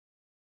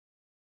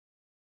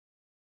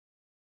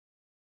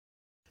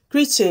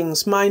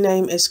Greetings, my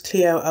name is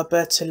Cleo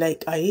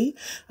Lake, and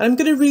I'm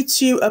going to read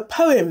to you a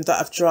poem that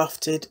I've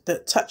drafted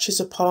that touches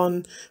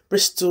upon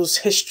Bristol's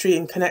history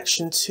in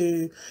connection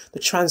to the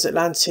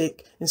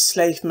transatlantic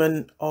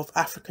enslavement of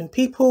African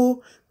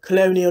people,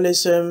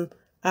 colonialism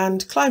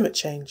and climate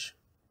change.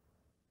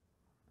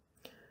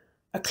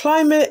 A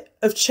climate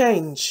of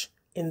change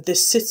in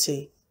this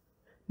city.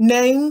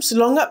 Names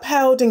long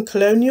upheld in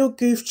colonial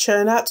goof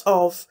churn out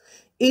of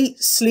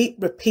eat, sleep,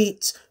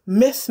 repeat,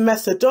 myth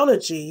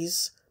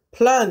methodologies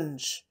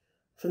plunge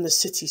from the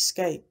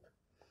cityscape.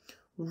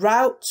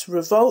 Rout,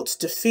 revolt,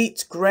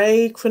 defeat,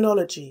 grey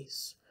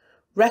chronologies.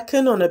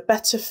 Reckon on a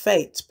better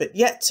fate, but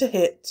yet to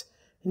hit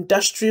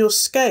industrial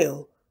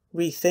scale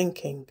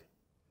rethinking.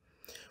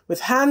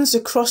 With hands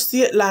across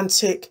the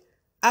Atlantic,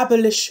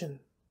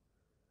 abolition.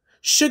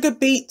 Sugar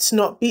beet,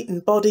 not beaten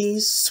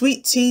bodies,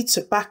 sweet tea,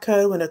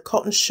 tobacco and a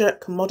cotton shirt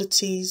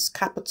commodities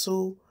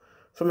capital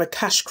from a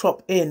cash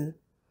crop in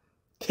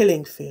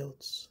killing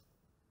fields.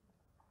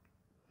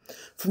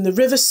 From the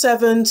River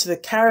Severn to the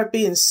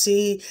Caribbean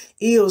Sea,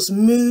 eels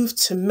move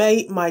to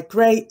mate,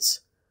 migrate,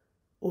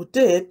 or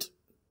did,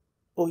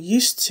 or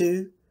used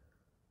to,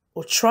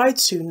 or try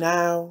to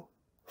now,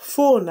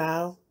 for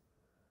now,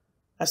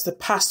 as the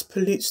past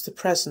pollutes the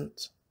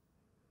present.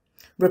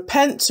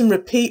 Repent and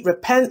repeat,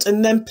 repent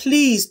and then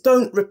please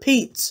don't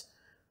repeat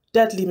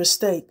deadly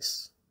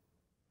mistakes.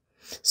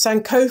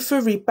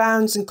 Sankofa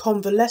rebounds and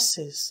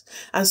convalesces.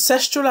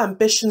 Ancestral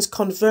ambitions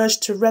converge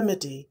to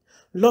remedy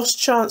lost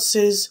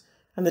chances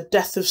and the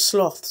death of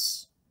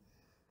sloths.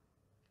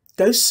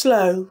 Go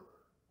slow,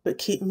 but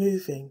keep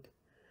moving.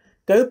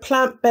 Go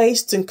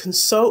plant-based and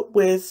consult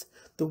with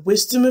the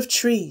wisdom of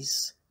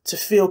trees to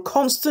feel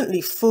constantly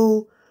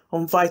full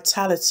on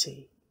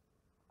vitality.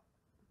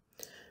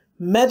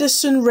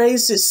 Medicine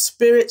raises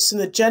spirits and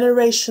the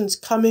generations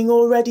coming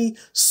already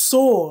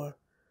soar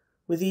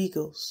with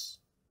eagles,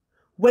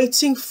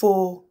 waiting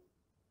for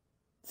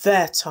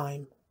their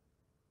time.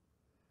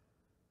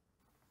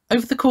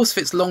 Over the course of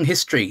its long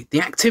history,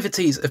 the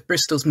activities of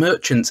Bristol's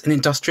merchants and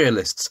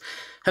industrialists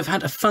have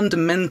had a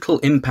fundamental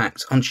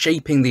impact on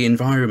shaping the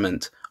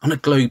environment on a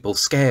global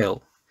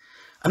scale.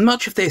 And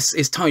much of this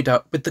is tied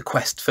up with the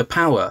quest for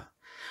power.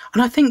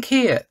 And I think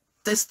here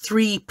there's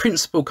three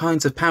principal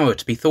kinds of power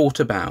to be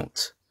thought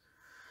about.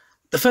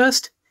 The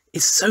first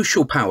is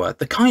social power,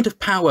 the kind of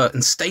power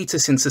and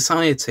status in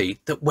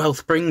society that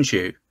wealth brings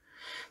you.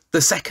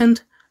 The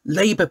second,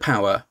 labour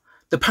power,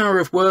 the power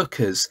of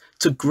workers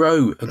to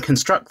grow and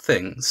construct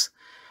things.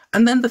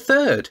 And then the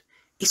third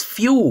is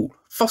fuel,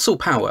 fossil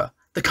power,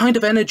 the kind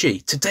of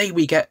energy today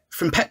we get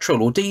from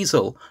petrol or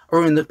diesel,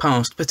 or in the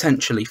past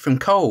potentially from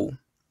coal.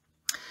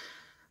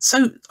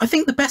 So I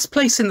think the best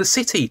place in the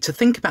city to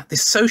think about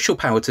this social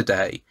power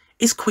today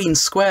is Queen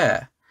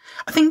Square.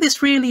 I think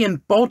this really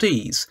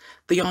embodies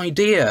the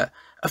idea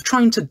of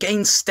trying to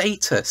gain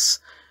status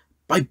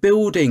by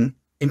building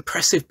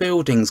impressive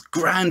buildings,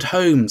 grand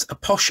homes, a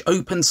posh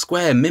open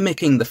square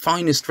mimicking the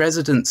finest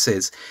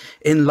residences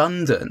in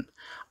London.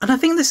 And I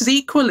think this is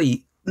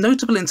equally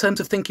notable in terms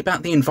of thinking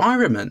about the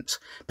environment,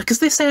 because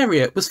this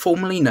area was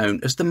formerly known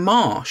as the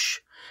Marsh,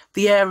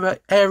 the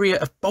area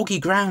of boggy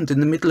ground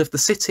in the middle of the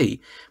city,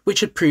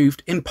 which had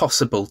proved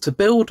impossible to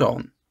build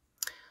on.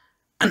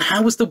 And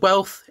how was the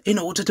wealth in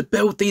order to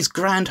build these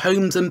grand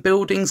homes and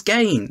buildings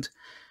gained?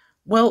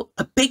 Well,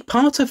 a big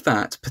part of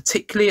that,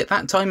 particularly at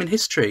that time in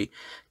history,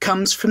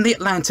 comes from the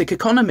Atlantic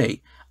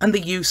economy and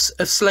the use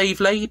of slave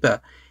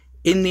labour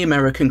in the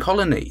American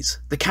colonies,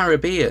 the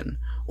Caribbean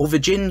or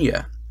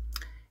Virginia.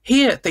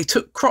 Here they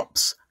took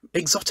crops,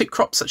 exotic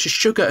crops such as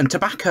sugar and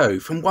tobacco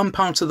from one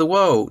part of the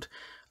world,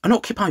 and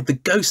occupied the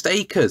ghost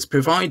acres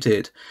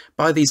provided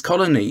by these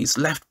colonies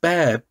left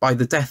bare by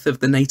the death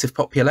of the native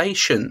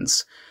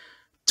populations,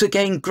 to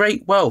gain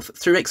great wealth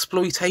through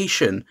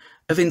exploitation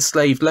of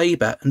enslaved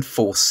labour and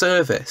forced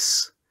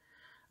service.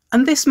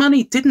 And this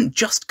money didn't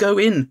just go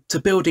in to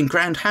building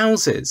grand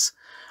houses.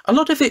 A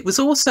lot of it was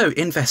also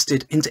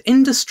invested into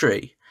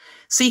industry,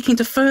 seeking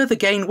to further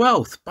gain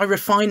wealth by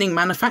refining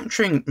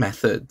manufacturing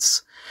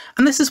methods.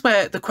 And this is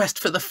where the quest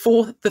for the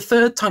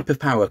third type of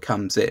power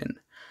comes in.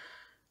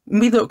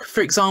 We look,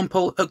 for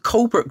example, at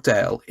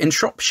Coalbrookdale in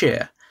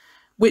Shropshire,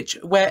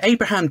 where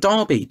Abraham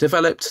Darby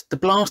developed the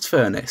blast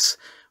furnace,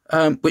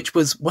 which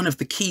was one of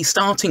the key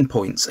starting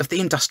points of the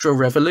Industrial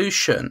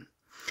Revolution.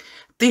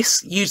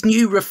 This used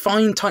new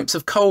refined types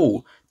of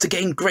coal to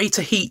gain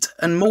greater heat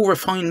and more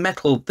refined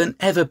metal than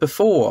ever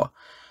before,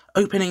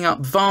 opening up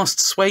vast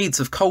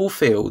swathes of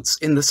coalfields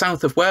in the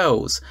south of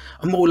Wales,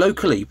 and more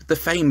locally the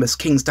famous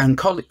Kingsdown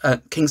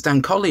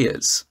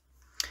Colliers.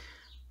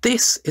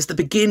 This is the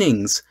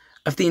beginnings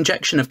of the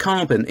injection of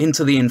carbon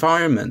into the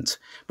environment,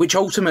 which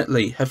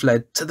ultimately have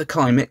led to the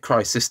climate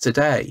crisis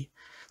today.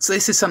 So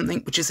this is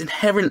something which is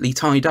inherently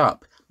tied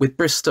up with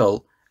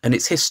Bristol and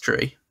its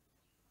history.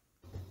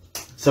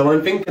 So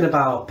I'm thinking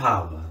about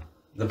power,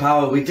 the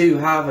power we do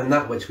have and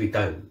that which we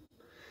don't.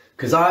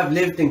 Because I've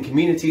lived in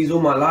communities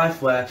all my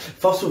life where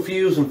fossil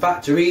fuels and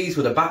factories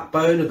were the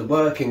backbone of the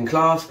working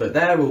class, but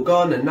they're all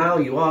gone, and now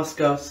you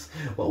ask us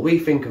what we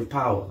think of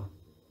power.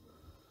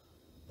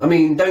 I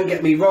mean, don't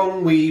get me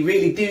wrong, we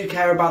really do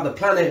care about the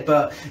planet,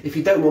 but if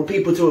you don't want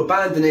people to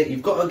abandon it,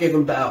 you've got to give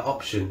them better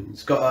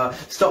options. Got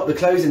to stop the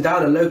closing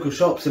down of local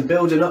shops and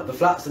building up the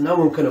flats that no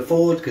one can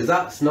afford, because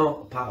that's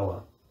not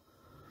power.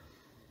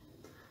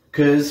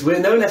 Because we're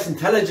no less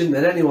intelligent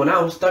than anyone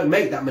else, don't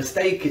make that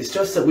mistake. It's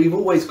just that we've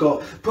always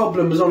got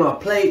problems on our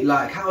plate,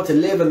 like how to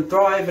live and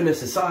thrive in a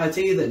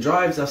society that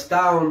drives us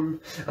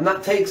down. And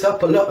that takes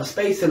up a lot of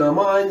space in our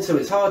minds, so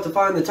it's hard to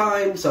find the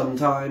time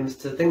sometimes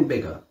to think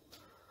bigger.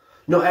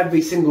 Not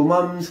every single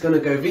mum's going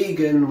to go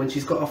vegan when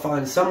she's got to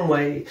find some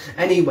way,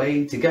 any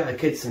way, to get her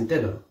kids some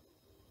dinner.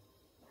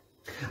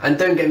 And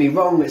don't get me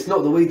wrong, it's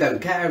not that we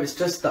don't care, it's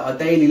just that our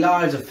daily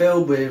lives are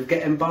filled with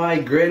getting by,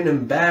 grin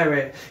and bear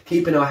it,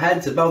 keeping our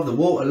heads above the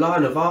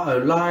waterline of our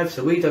own lives,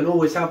 so we don't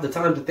always have the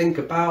time to think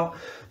about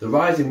the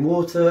rising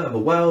water of a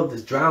world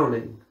that's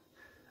drowning.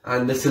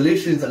 And the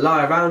solutions that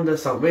lie around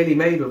us aren't really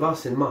made with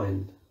us in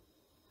mind.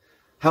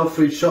 Health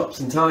food shops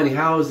and tiny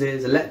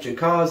houses, electric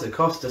cars that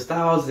cost us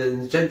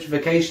thousands,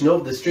 gentrification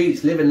of the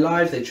streets, living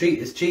lives they treat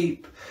as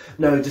cheap.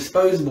 No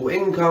disposable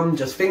income,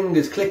 just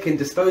fingers clicking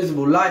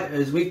disposable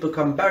lighters. We've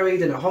become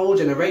buried in a whole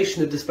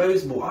generation of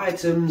disposable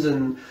items,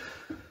 and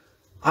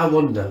I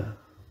wonder,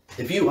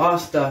 if you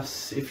asked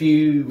us, if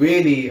you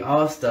really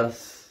asked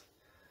us,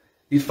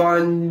 you'd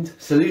find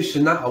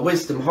solution that our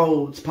wisdom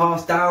holds,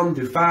 passed down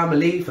through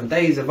family from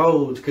days of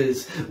old,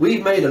 because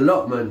we've made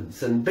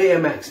allotments and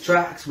BMX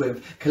tracks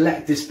with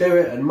collective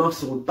spirit and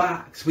muscled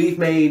backs. We've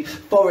made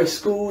forest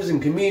schools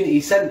and community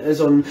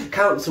centres on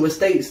council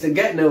estates that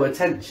get no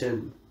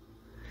attention.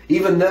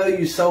 Even though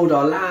you sold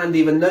our land,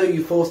 even though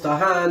you forced our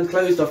hand,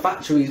 closed our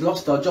factories,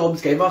 lost our jobs,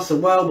 gave us a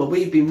world where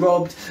we've been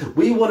robbed,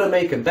 we want to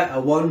make a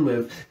better one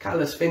with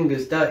callous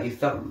fingers, dirty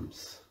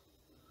thumbs.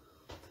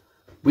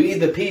 We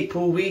the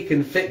people, we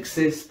can fix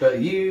this, but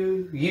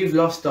you've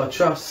lost our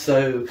trust,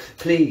 so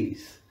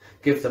please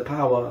give the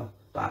power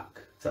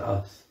back to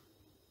us.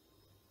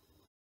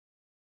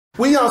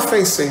 We are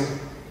facing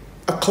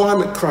a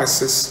climate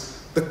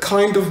crisis, the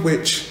kind of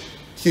which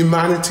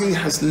humanity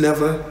has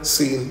never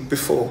seen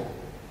before.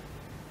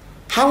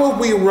 How have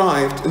we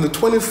arrived in the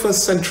 21st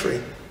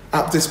century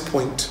at this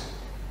point?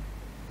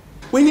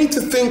 We need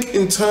to think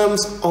in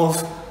terms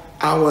of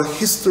our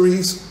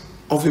histories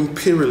of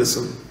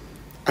imperialism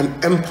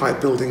and empire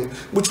building,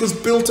 which was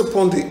built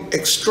upon the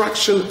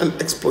extraction and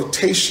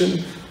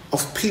exploitation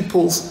of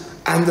peoples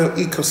and their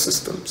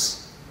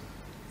ecosystems.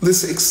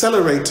 This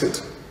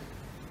accelerated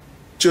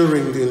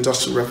during the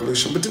Industrial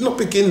Revolution, but did not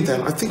begin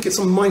then. I think it's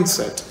a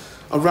mindset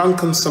around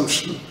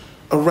consumption,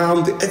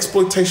 around the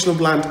exploitation of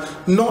land,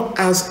 not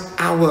as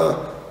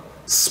our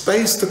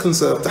space to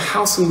conserve, the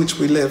house in which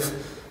we live,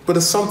 but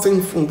as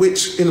something from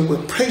which, in a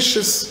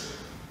rapacious,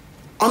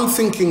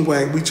 unthinking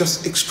way, we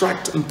just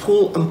extract and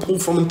pull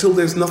from until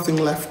there's nothing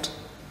left.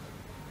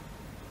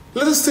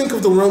 Let us think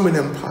of the Roman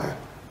Empire.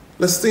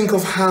 Let's think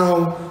of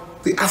how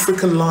the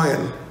African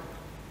lion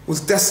was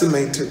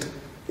decimated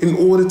in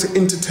order to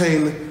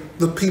entertain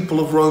the people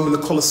of Rome in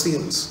the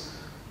Colosseums.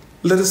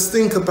 Let us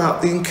think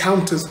about the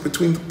encounters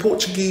between the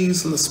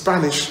Portuguese and the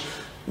Spanish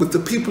with the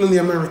people in the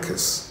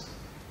Americas.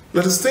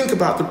 Let us think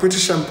about the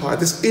British Empire,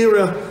 this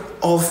era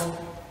of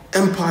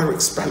empire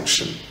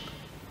expansion.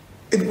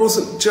 It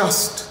wasn't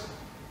just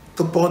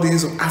the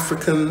bodies of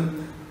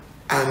African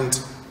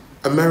and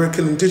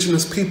American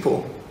indigenous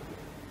people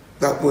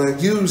that were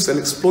used and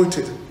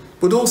exploited,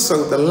 but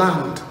also the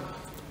land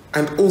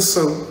and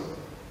also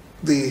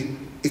the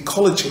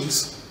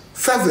ecologies,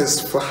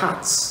 feathers for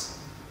hats,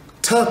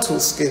 turtle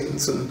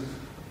skins and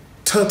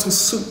turtle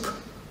soup,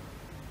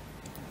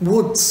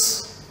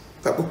 woods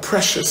that were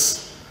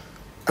precious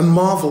and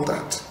marveled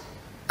at.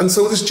 And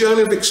so this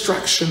journey of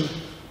extraction,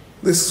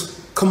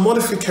 this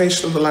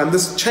commodification of the land,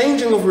 this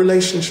changing of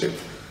relationship,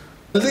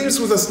 leaves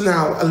with us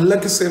now a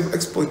legacy of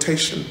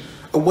exploitation,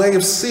 a way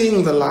of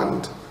seeing the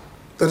land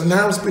that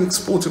now has been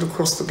exported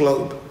across the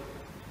globe.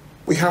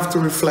 We have to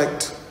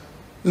reflect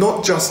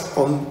not just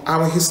on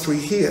our history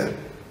here,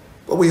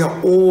 but we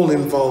are all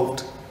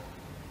involved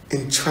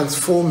in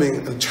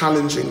transforming and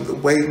challenging the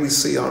way we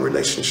see our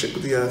relationship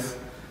with the earth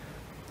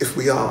if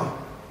we are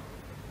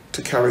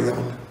to carry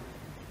on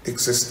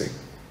existing.